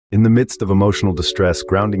In the midst of emotional distress,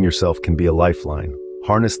 grounding yourself can be a lifeline.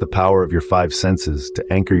 Harness the power of your five senses to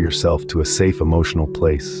anchor yourself to a safe emotional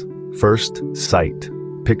place. First, sight.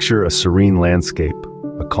 Picture a serene landscape,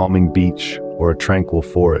 a calming beach, or a tranquil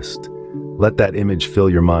forest. Let that image fill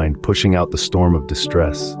your mind, pushing out the storm of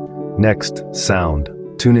distress. Next, sound.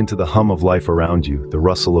 Tune into the hum of life around you, the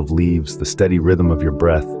rustle of leaves, the steady rhythm of your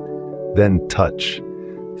breath. Then touch.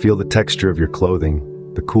 Feel the texture of your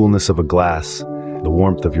clothing, the coolness of a glass, the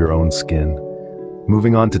warmth of your own skin.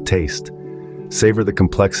 Moving on to taste. Savor the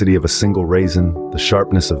complexity of a single raisin, the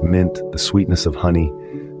sharpness of mint, the sweetness of honey.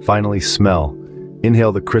 Finally, smell.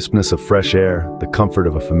 Inhale the crispness of fresh air, the comfort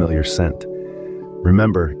of a familiar scent.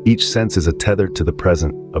 Remember, each sense is a tether to the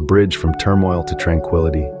present, a bridge from turmoil to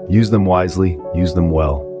tranquility. Use them wisely, use them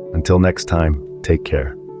well. Until next time, take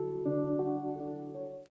care.